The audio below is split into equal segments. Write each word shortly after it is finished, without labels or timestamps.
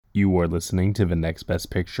You are listening to the Next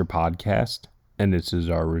Best Picture podcast, and this is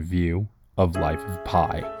our review of Life of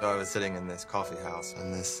Pi. I was sitting in this coffee house,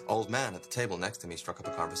 and this old man at the table next to me struck up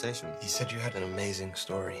a conversation. He said you had an amazing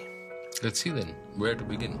story. Let's see then, where to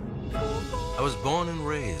begin? I was born and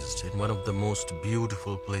raised in one of the most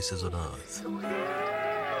beautiful places on earth.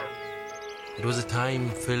 It was a time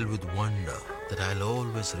filled with wonder that I'll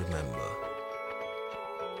always remember.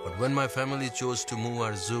 But when my family chose to move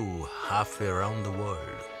our zoo halfway around the world,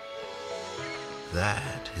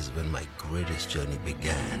 that is when my greatest journey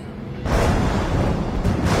began.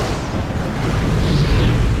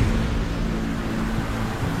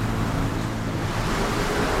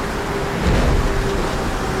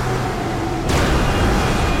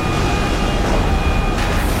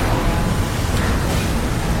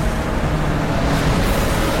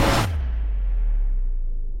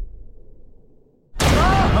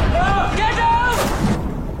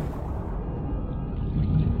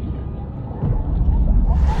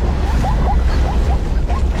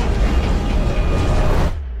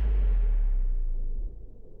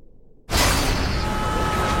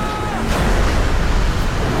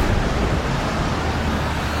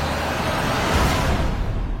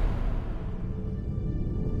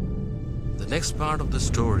 The next part of the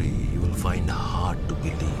story you will find hard to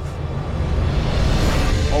believe.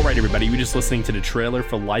 All right, everybody, you're just listening to the trailer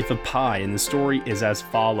for Life of Pi, and the story is as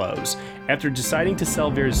follows. After deciding to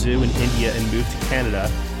sell their zoo in India and move to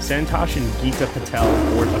Canada, Santosh and Geeta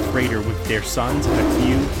Patel board a freighter with their sons and a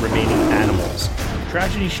few remaining animals.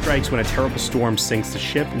 Tragedy strikes when a terrible storm sinks the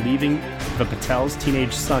ship, leaving the Patel's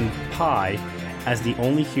teenage son, Pi, as the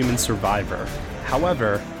only human survivor.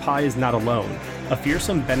 However, Pi is not alone. A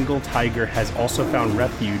fearsome Bengal tiger has also found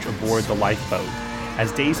refuge aboard the lifeboat.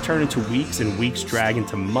 As days turn into weeks and weeks drag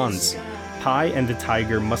into months, Pi and the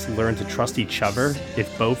tiger must learn to trust each other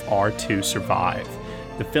if both are to survive.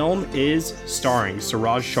 The film is starring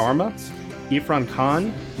Suraj Sharma, Irfan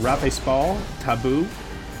Khan, Rafe Spall, Tabu,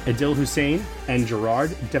 Adil Hussain, and Gerard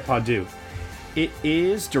Depardieu. It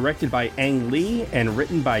is directed by Ang Lee and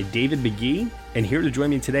written by David McGee. And here to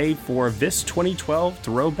join me today for this 2012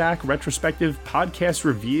 Throwback Retrospective podcast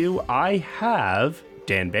review, I have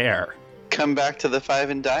Dan Baer. Come back to the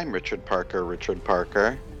Five and Dime, Richard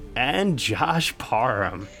Parker. And Josh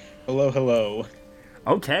Parham. Hello.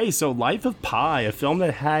 Okay, so Life of Pi, a film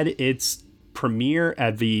that had its premiere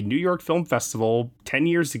at the New York Film Festival 10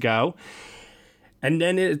 years ago. And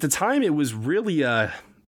then at the time, it was really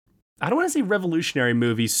I don't want to say revolutionary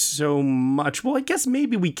movie so much. Well, I guess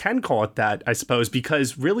maybe we can call it that, I suppose,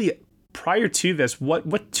 because really prior to this,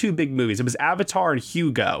 what two big movies? It was Avatar and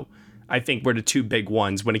Hugo, I think, were the two big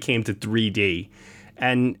ones when it came to 3D.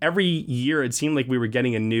 And every year it seemed like we were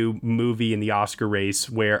getting a new movie in the Oscar race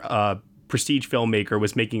where a prestige filmmaker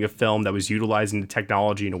was making a film that was utilizing the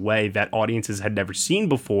technology in a way that audiences had never seen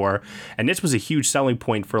before. And this was a huge selling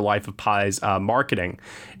point for Life of Pi's marketing.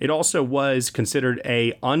 It also was considered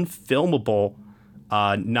a unfilmable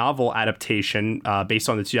novel adaptation based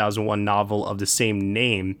on the 2001 novel of the same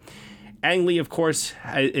name. Ang Lee, of course,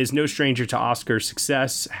 is no stranger to Oscar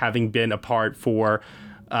success, having been a part for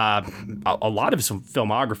a lot of his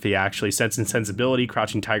filmography, actually. Sense and Sensibility,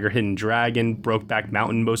 Crouching Tiger, Hidden Dragon, Brokeback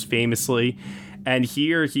Mountain most famously. And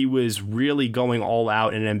here he was really going all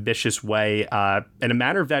out in an ambitious way, in a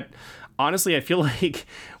manner that, honestly, I feel like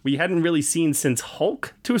we hadn't really seen since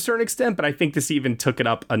Hulk to a certain extent, but I think this even took it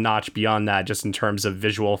up a notch beyond that, just in terms of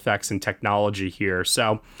visual effects and technology here.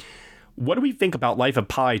 So what do we think about Life of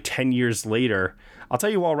Pi 10 years later? I'll tell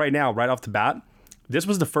you all right now, right off the bat, this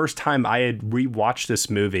was the first time I had rewatched this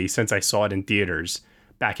movie since I saw it in theaters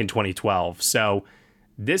back in 2012. So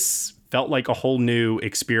this felt like a whole new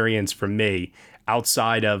experience for me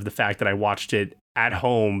outside of the fact that I watched it at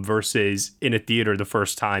home versus in a theater the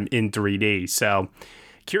first time in 3D. So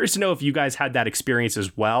curious to know if you guys had that experience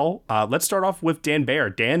as well. Let's start off with Dan Baer.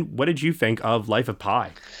 Dan, what did you think of Life of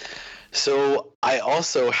Pi? So I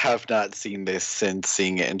also have not seen this since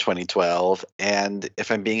seeing it in 2012. And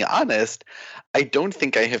if I'm being honest, I don't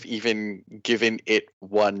think I have even given it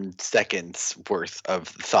 1 second's worth of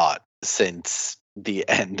thought since the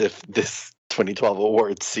end of this 2012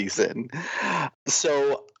 awards season.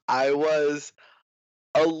 So I was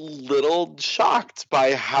a little shocked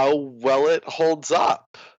by how well it holds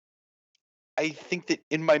up. I think that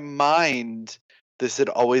in my mind, this had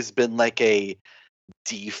always been like a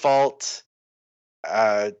default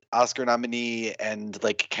Oscar nominee and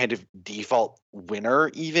like kind of default winner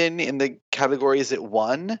even in the categories it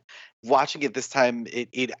won. Watching it this time,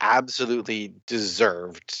 it absolutely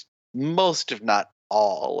deserved most, if not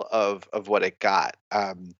all, of what it got.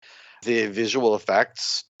 The visual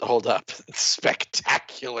effects hold up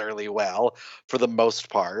spectacularly well for the most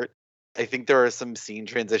part. I think there are some scene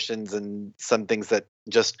transitions and some things that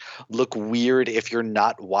just look weird if you're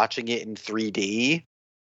not watching it in 3D.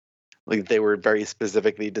 Like they were very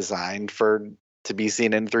specifically designed to be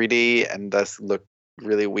seen in 3D and thus look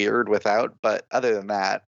really weird without. But other than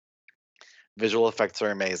that, visual effects are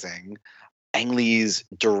amazing. Ang Lee's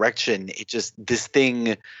direction, this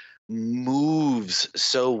thing moves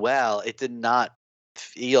so well. It did not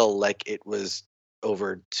feel like it was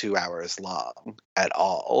over 2 hours long at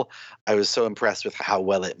all. I was so impressed with how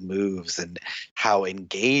well it moves and how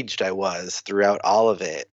engaged I was throughout all of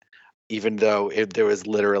it, even though there was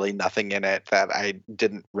literally nothing in it that I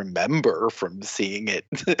didn't remember from seeing it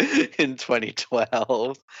in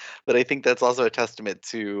 2012. But I think that's also a testament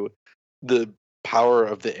to the power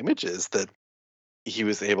of the images that he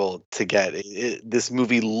was able to get. This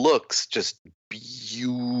movie looks just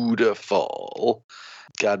beautiful.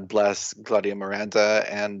 God bless Claudia Miranda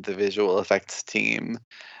and the visual effects team.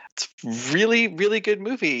 It's really, really good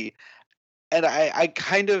movie. And I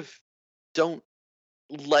kind of don't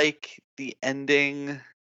like the ending,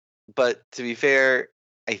 but to be fair,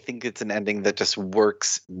 I think it's an ending that just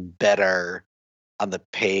works better on the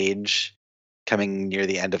page coming near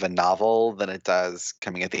the end of a novel than it does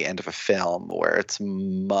coming at the end of a film, where it's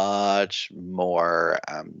much more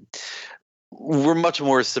we're much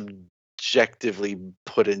more subjectively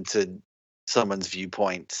put into someone's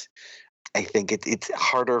viewpoint. I think it's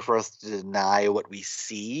harder for us to deny what we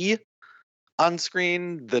see on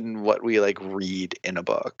screen than what we read in a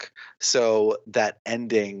book. So that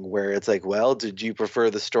ending where it's like, well, did you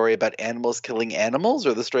prefer the story about animals killing animals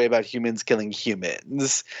or the story about humans killing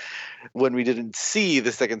humans? When we didn't see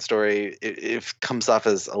the second story, it comes off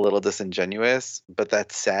as a little disingenuous. But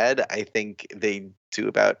that said, I think they do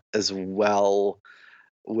about as well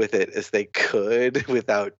with it as they could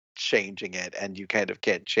without changing it. And you kind of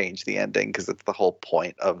can't change the ending because it's the whole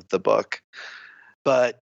point of the book.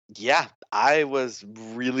 But yeah, I was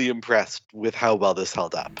really impressed with how well this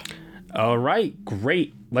held up. All right,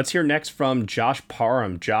 great. Let's hear next from Josh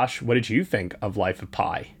Parham. Josh, what did you think of Life of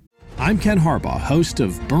Pi? I'm Ken Harbaugh, host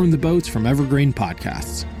of Burn the Boats from Evergreen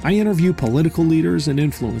Podcasts. I interview political leaders and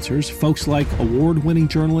influencers, folks like award-winning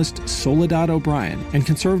journalist Soledad O'Brien and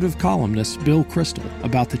conservative columnist Bill Kristol,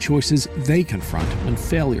 about the choices they confront when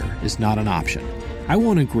failure is not an option. I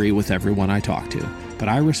won't agree with everyone I talk to, but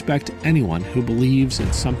I respect anyone who believes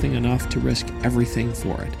in something enough to risk everything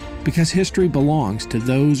for it. Because history belongs to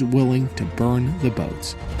those willing to burn the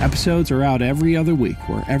boats. Episodes are out every other week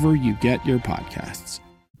wherever you get your podcasts.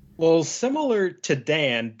 Well, similar to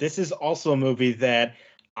Dan, this is also a movie that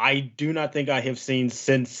I do not think I have seen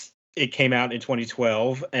since it came out in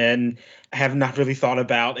 2012 and have not really thought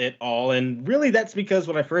about it all. And really that's because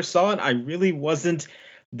when I first saw it, I really wasn't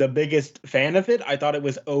the biggest fan of it. I thought it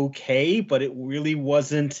was okay, but it really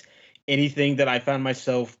wasn't anything that I found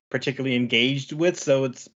myself particularly engaged with. So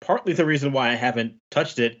it's partly the reason why I haven't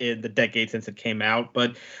touched it in the decade since it came out.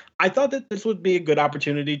 But I thought that this would be a good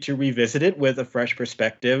opportunity to revisit it with a fresh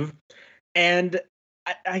perspective. And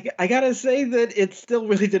I gotta say that it still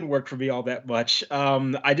really didn't work for me all that much.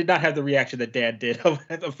 I did not have the reaction that Dan did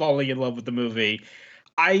of falling in love with the movie.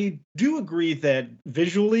 I do agree that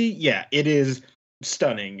visually, yeah, it is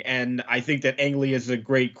stunning. And I think that Ang Lee is a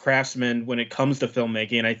great craftsman when it comes to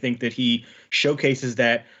filmmaking. And I think that he showcases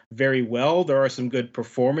that very well. There are some good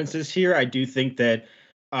performances here. I do think that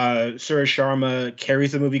Surya Sharma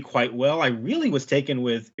carries the movie quite well. I really was taken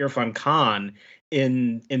with Irfan Khan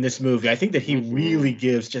in this movie. I think that he really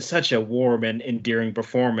gives just such a warm and endearing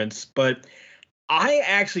performance. But I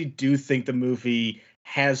actually do think the movie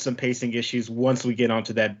has some pacing issues once we get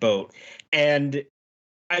onto that boat. And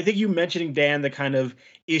I think you mentioning, Dan, the kind of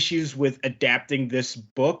issues with adapting this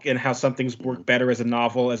book and how some things work better as a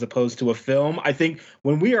novel as opposed to a film. I think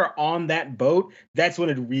when we are on that boat, that's when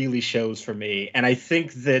it really shows for me. And I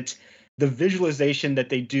think that the visualization that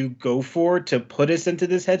they do go for to put us into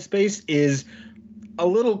this headspace is a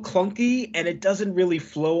little clunky, and it doesn't really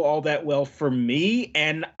flow all that well for me.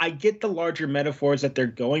 And I get the larger metaphors that they're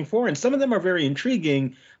going for, and some of them are very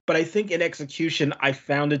intriguing, but I think in execution, I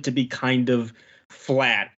found it to be kind of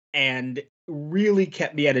flat and really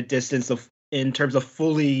kept me at a distance in terms of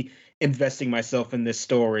fully investing myself in this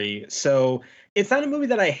story. So it's not a movie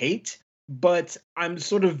that I hate, but I'm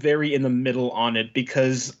sort of very in the middle on it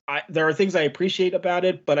because there are things I appreciate about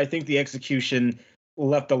it, but I think the execution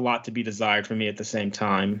left a lot to be desired for me at the same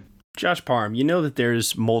time. Josh Parham, you know that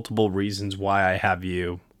there's multiple reasons why I have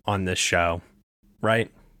you on this show,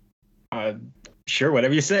 right? Sure,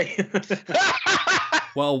 whatever you say.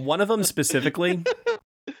 Well, one of them specifically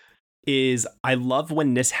is I love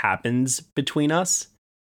when this happens between us.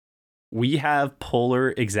 We have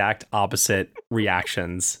polar exact opposite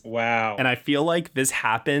reactions. Wow. And I feel like this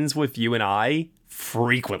happens with you and I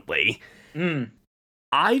frequently.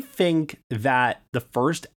 I think that the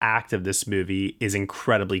first act of this movie is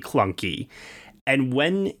incredibly clunky. And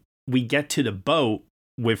when we get to the boat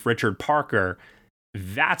with Richard Parker,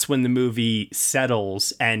 that's when the movie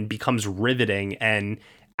settles and becomes riveting and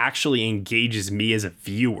actually engages me as a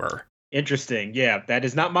viewer. Interesting. Yeah, that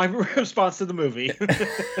is not my response to the movie.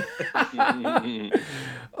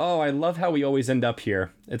 Oh, I love how we always end up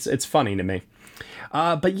here. It's funny to me.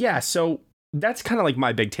 But yeah, so that's kind of like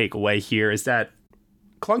my big takeaway here is that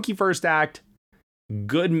clunky first act,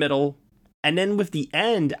 good middle, and then with the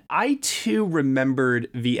end, I too remembered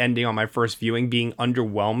the ending on my first viewing being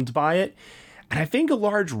underwhelmed by it. And I think a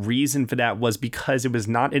large reason for that was because it was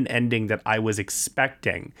not an ending that I was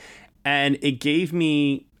expecting. And it gave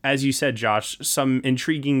me, as you said, Josh, some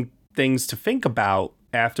intriguing things to think about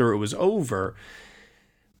after it was over.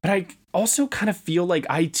 But I also kind of feel like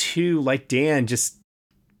I too, like Dan, just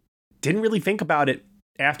didn't really think about it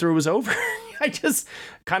after it was over. I just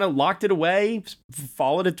kind of locked it away,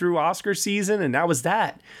 followed it through Oscar season, and that was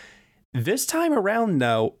that. This time around,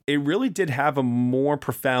 though, it really did have a more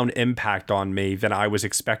profound impact on me than I was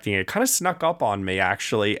expecting. It kind of snuck up on me,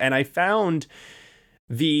 actually, and I found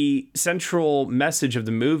the central message of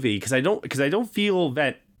the movie because I don't feel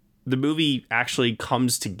that the movie actually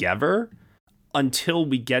comes together until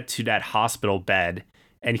we get to that hospital bed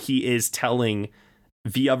and he is telling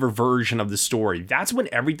the other version of the story. That's when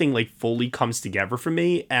everything like fully comes together for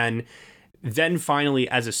me. And then finally,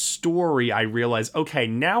 as a story, I realize, okay,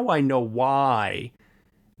 now I know why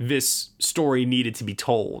this story needed to be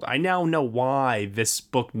told. I now know why this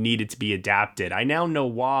book needed to be adapted. I now know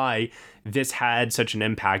why this had such an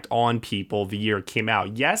impact on people the year it came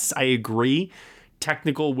out. Yes, I agree.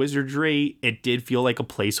 Technical wizardry, it did feel like a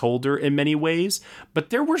placeholder in many ways,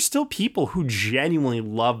 but there were still people who genuinely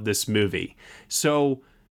loved this movie. So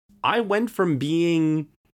I went from being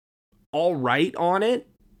all right on it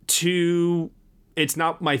to it's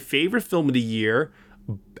not my favorite film of the year,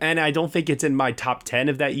 and I don't think it's in my top 10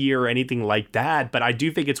 of that year or anything like that, but I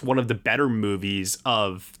do think it's one of the better movies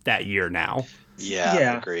of that year now.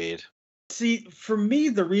 Yeah. Agreed. See, for me,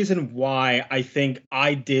 the reason why I think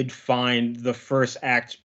I did find the first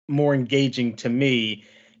act more engaging to me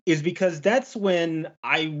is because that's when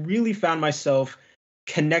I really found myself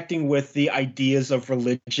connecting with the ideas of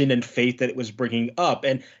religion and faith that it was bringing up.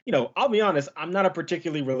 And, you know, I'll be honest, I'm not a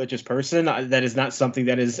particularly religious person. That is not something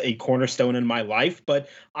that is a cornerstone in my life, but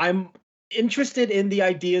I'm interested in the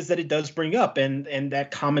ideas that it does bring up and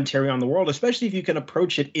that commentary on the world, especially if you can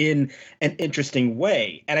approach it in an interesting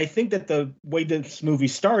way. And I think that the way this movie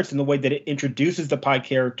starts and the way that it introduces the Pi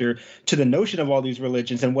character to the notion of all these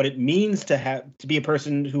religions and what it means to be a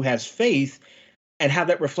person who has faith and how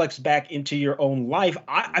that reflects back into your own life,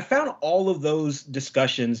 I found all of those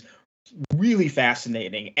discussions really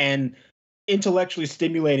fascinating and intellectually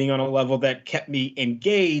stimulating on a level that kept me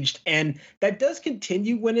engaged. And that does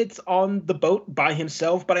continue when it's on the boat by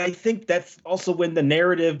himself. But I think that's also when the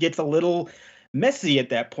narrative gets a little messy at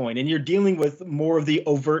that point, and you're dealing with more of the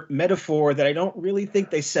overt metaphor that I don't really think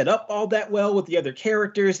they set up all that well with the other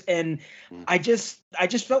characters. And I just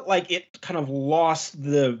felt like it kind of lost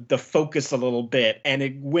the focus a little bit, and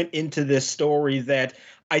it went into this story that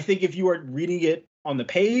I think if you are reading it on the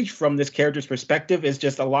page from this character's perspective is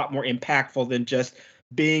just a lot more impactful than just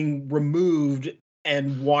being removed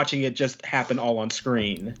and watching it just happen all on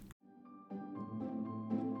screen.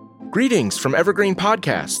 Greetings from Evergreen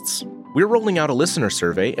Podcasts. We're rolling out a listener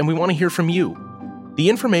survey, and we want to hear from you. The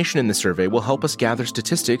information in the survey will help us gather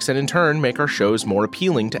statistics and in turn make our shows more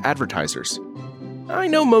appealing to advertisers. I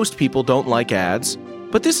know most people don't like ads,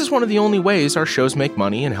 but this is one of the only ways our shows make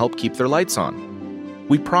money and help keep their lights on.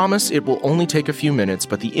 We promise it will only take a few minutes,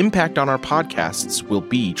 but the impact on our podcasts will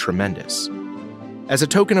be tremendous. As a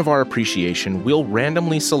token of our appreciation, we'll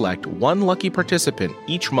randomly select one lucky participant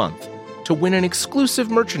each month to win an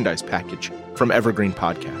exclusive merchandise package from Evergreen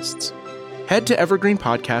Podcasts. Head to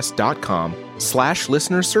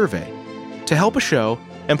evergreenpodcast.com/listenersurvey to help a show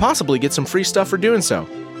and possibly get some free stuff for doing so.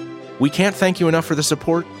 We can't thank you enough for the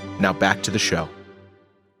support. Now back to the show.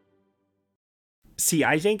 See,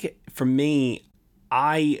 I think for me,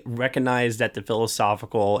 I recognize that the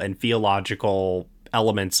philosophical and theological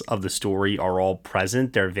elements of the story are all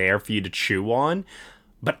present. They're there for you to chew on.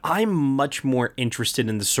 But I'm much more interested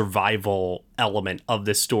in the survival element of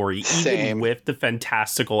this story, even with the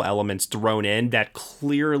fantastical elements thrown in that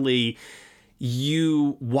clearly,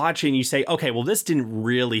 you watch it and you say, okay, well, this didn't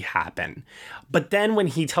really happen. But then when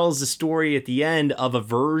he tells the story at the end of a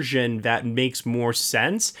version that makes more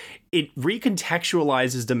sense, it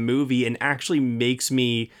recontextualizes the movie and actually makes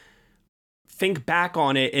me think back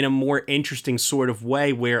on it in a more interesting sort of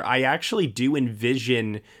way where I actually do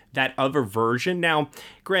envision that other version. Now,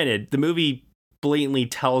 granted, the movie blatantly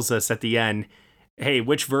tells us at the end, hey,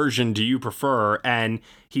 which version do you prefer? And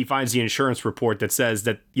he finds the insurance report that says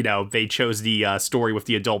that, you know, they chose the story with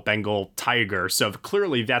the adult Bengal tiger. So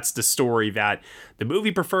clearly that's the story that the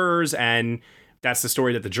movie prefers, and that's the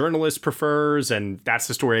story that the journalist prefers, and that's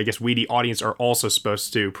the story I guess we, the audience, are also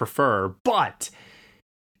supposed to prefer. But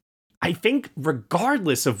I think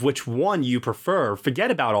regardless of which one you prefer,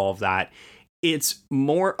 forget about all of that. It's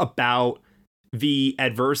more about the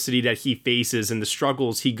adversity that he faces and the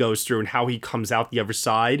struggles he goes through and how he comes out the other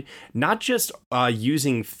side, not just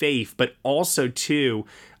using faith, but also too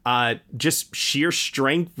just sheer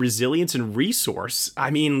strength, resilience, and resource.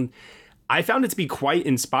 I mean, I found it to be quite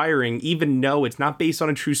inspiring, even though it's not based on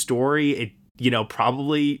a true story. It, you know,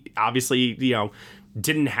 probably, obviously, you know,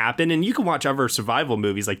 didn't happen. And you can watch other survival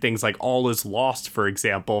movies, like things like All Is Lost, for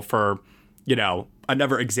example, for, you know,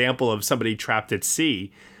 another example of somebody trapped at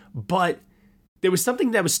sea. But there was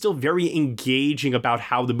something that was still very engaging about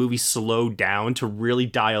how the movie slowed down to really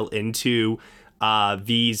dial into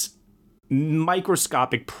these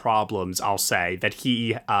microscopic problems, I'll say, that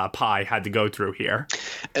Pi had to go through here.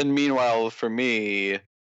 And meanwhile, for me,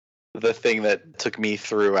 the thing that took me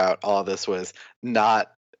throughout all this was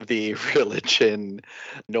not the religion,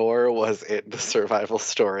 nor was it the survival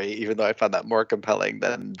story, even though I found that more compelling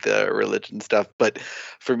than the religion stuff. But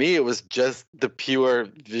for me, it was just the pure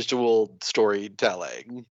visual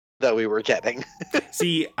storytelling that we were getting.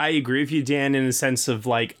 See, I agree with you, Dan, in the sense of,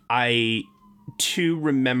 like, I too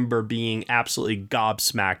remember being absolutely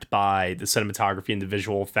gobsmacked by the cinematography and the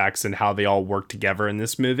visual effects and how they all work together in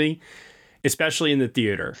this movie, especially in the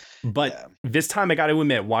theater. But this time, I got to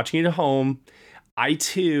admit, watching it at home, I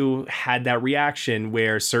too had that reaction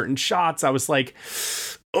where certain shots I was like,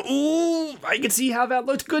 oh, I can see how that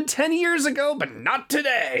looked good 10 years ago, but not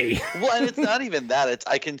today. Well, and it's not even that. It's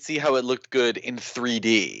I can see how it looked good in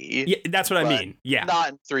 3D. Yeah, that's what I mean. Yeah. Not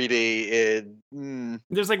in 3D.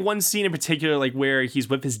 There's like one scene in particular, like where he's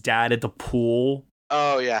with his dad at the pool.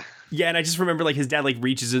 Oh, yeah. Yeah, and I just remember like his dad like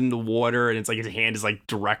reaches in the water and it's like his hand is like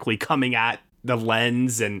directly coming at the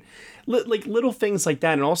lens and like little things like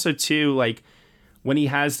that. And also too, like, when he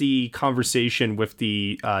has the conversation with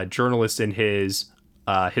the journalist in his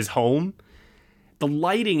home, the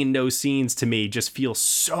lighting in those scenes to me just feels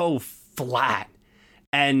so flat.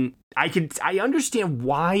 And I understand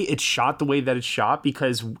why it's shot the way that it's shot,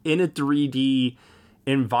 because in a 3D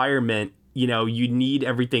environment, you know, you need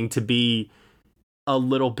everything to be a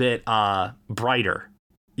little bit brighter.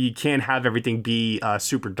 You can't have everything be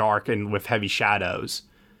super dark and with heavy shadows.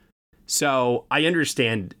 So I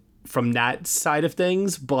understand from that side of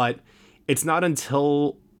things, but it's not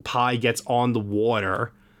until Pi gets on the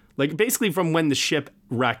water, like basically from when the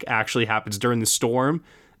shipwreck actually happens during the storm,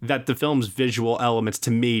 that the film's visual elements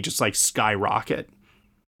to me just like skyrocket.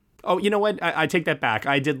 Oh, you know what? I take that back.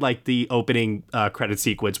 I did like the opening credit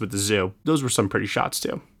sequence with the zoo. Those were some pretty shots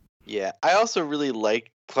too. Yeah, I also really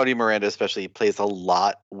like Claudia Miranda, especially plays a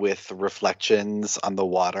lot with reflections on the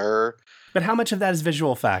water. But how much of that is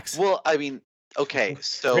visual effects? Well, I mean, okay,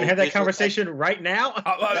 so we're gonna have that conversation right now.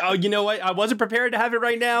 You know what? I wasn't prepared to have it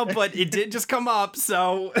right now, but it did just come up.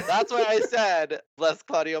 So that's why I said bless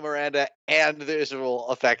Claudia Miranda and the visual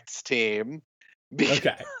effects team,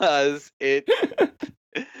 because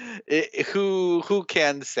who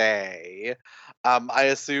can say? I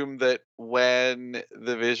assume that when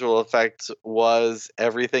the visual effects was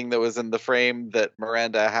everything that was in the frame, that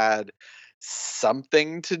Miranda had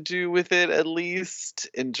something to do with it, at least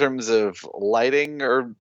in terms of lighting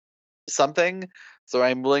or something. So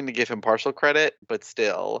I'm willing to give him partial credit, but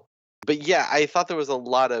still. But yeah, I thought there was a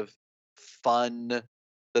lot of fun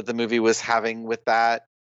that the movie was having with that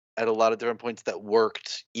at a lot of different points that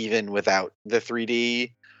worked even without the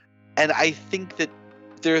 3D. And I think that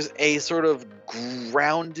there's a sort of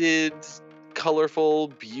grounded, colorful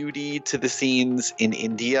beauty to the scenes in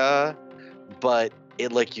India, but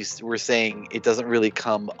it, like you were saying, it doesn't really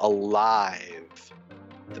come alive,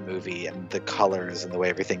 the movie and the colors and the way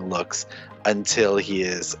everything looks, until he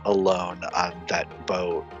is alone on that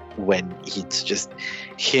boat, when it's just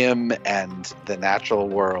him and the natural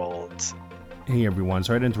world. Hey everyone,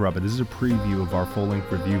 sorry to interrupt, but this is a preview of our full-length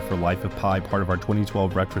review for Life of Pi, part of our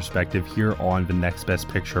 2012 retrospective here on the Next Best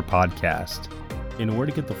Picture podcast. In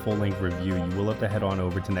order to get the full-length review, you will have to head on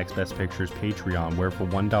over to Next Best Picture's Patreon, where for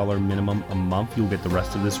 $1 minimum a month, you'll get the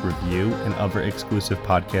rest of this review and other exclusive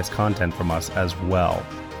podcast content from us as well.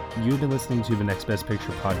 You've been listening to the Next Best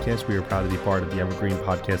Picture podcast. We are proud to be part of the Evergreen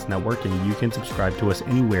Podcast Network, and you can subscribe to us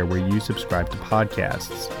anywhere where you subscribe to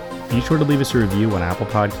podcasts. Be sure to leave us a review on Apple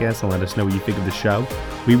Podcasts and let us know what you think of the show.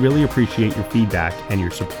 We really appreciate your feedback and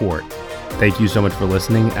your support. Thank you so much for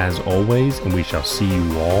listening, as always, and we shall see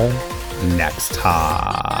you all next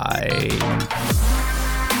time.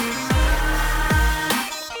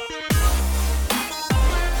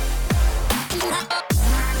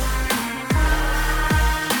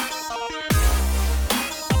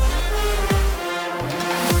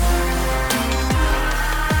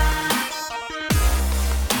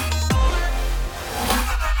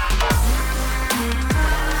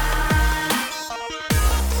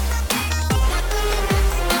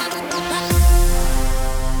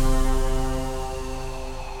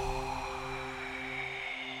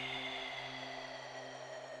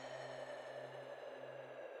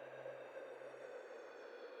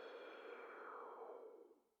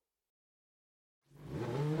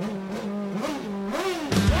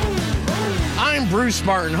 Bruce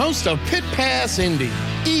Martin, host of Pit Pass Indy.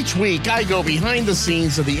 Each week, I go behind the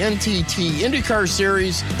scenes of the NTT IndyCar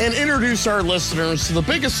Series and introduce our listeners to the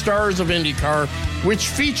biggest stars of IndyCar, which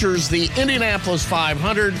features the Indianapolis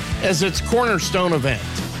 500 as its cornerstone event.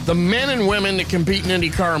 The men and women that compete in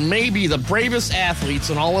IndyCar may be the bravest athletes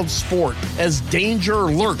in all of sport, as danger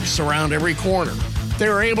lurks around every corner. They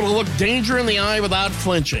are able to look danger in the eye without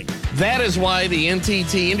flinching. That is why the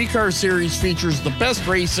NTT IndyCar Series features the best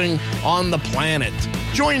racing on the planet.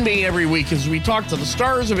 Join me every week as we talk to the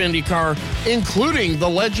stars of IndyCar, including the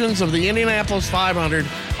legends of the Indianapolis 500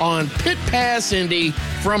 on Pit Pass Indy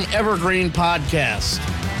from Evergreen Podcast.